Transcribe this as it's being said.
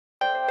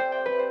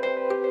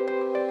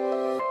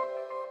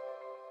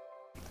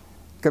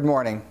Good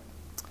morning.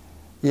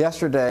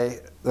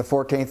 Yesterday, the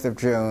 14th of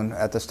June,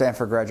 at the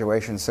Stanford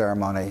graduation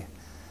ceremony,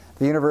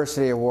 the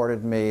university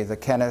awarded me the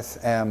Kenneth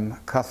M.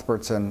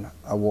 Cuthbertson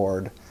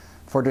Award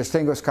for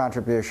distinguished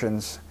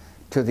contributions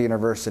to the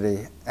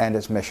university and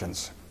its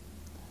missions.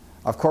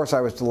 Of course,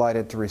 I was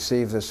delighted to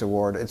receive this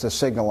award. It's a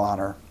signal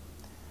honor.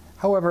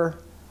 However,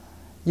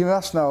 you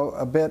must know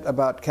a bit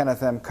about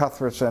Kenneth M.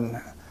 Cuthbertson,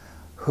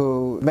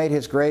 who made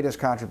his greatest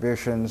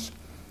contributions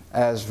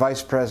as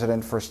vice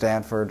president for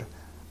Stanford,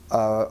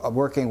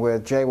 working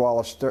with J.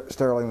 Wallace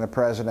Sterling, the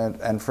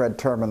president, and Fred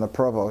Terman, the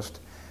provost,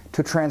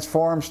 to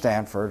transform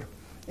Stanford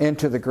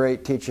into the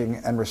great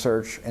teaching and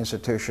research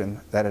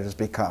institution that it has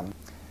become.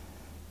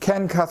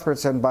 Ken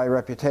Cuthbertson, by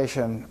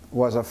reputation,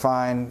 was a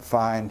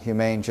fine,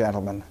 humane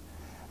gentleman,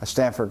 a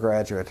Stanford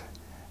graduate,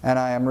 and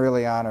I am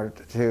really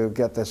honored to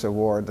get this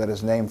award that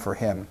is named for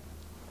him.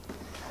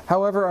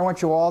 However, I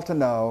want you all to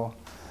know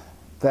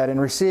that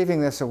in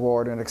receiving this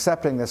award and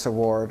accepting this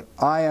award,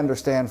 I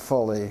understand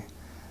fully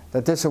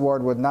that this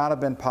award would not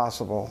have been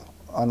possible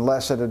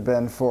unless it had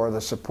been for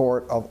the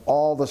support of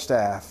all the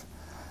staff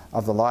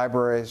of the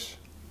libraries,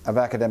 of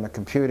academic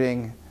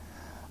computing,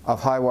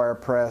 of Highwire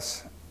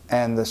Press,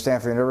 and the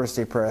Stanford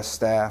University Press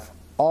staff,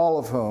 all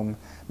of whom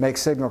make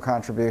signal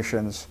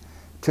contributions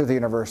to the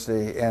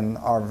university in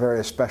our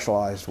various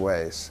specialized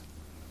ways.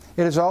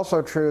 It is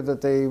also true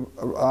that the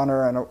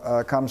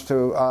honor comes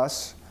to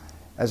us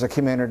as a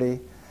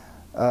community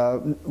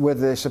with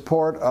the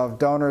support of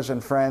donors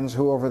and friends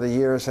who over the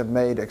years have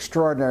made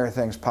extraordinary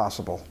things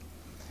possible.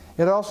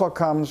 It also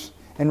comes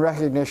in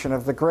recognition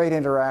of the great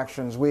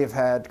interactions we have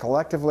had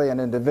collectively and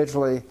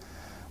individually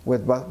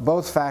with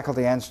both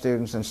faculty and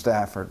students in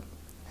Stanford,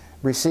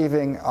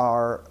 receiving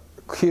our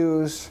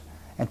cues,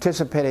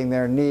 anticipating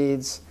their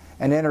needs,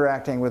 and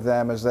interacting with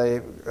them as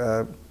they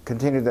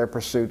continue their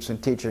pursuits in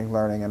teaching,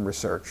 learning, and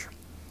research.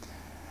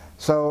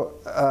 So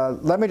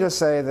let me just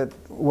say that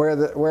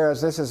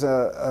whereas this is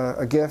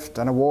a gift,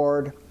 an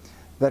award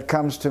that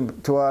comes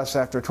to us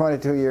after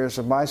 22 years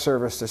of my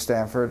service to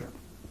Stanford,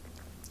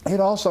 it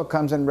also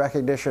comes in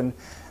recognition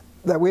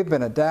that we've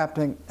been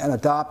adapting and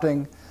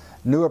adopting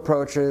new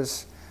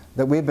approaches,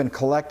 that we've been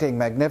collecting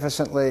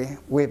magnificently,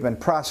 we've been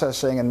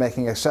processing and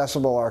making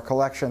accessible our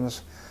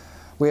collections,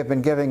 we have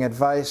been giving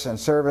advice and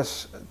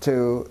service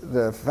to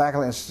the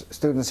faculty and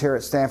students here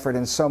at Stanford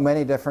in so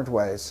many different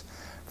ways,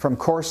 from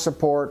course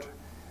support,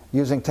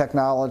 using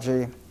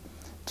technology,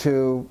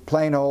 to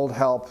plain old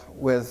help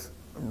with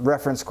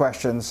reference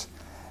questions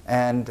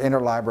and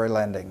interlibrary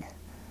lending.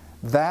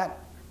 That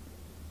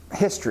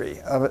history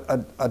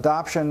of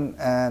adoption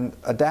and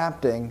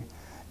adapting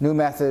new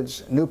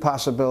methods, new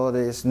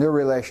possibilities, new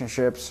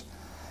relationships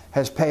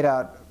has paid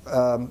out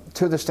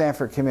to the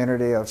Stanford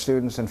community of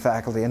students and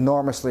faculty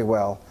enormously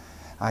well.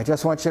 I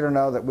just want you to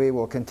know that we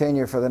will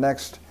continue for the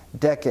next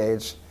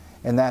decades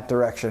in that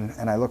direction,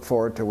 and I look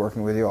forward to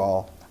working with you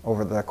all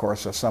over the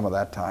course of some of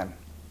that time.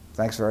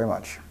 Thanks very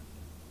much.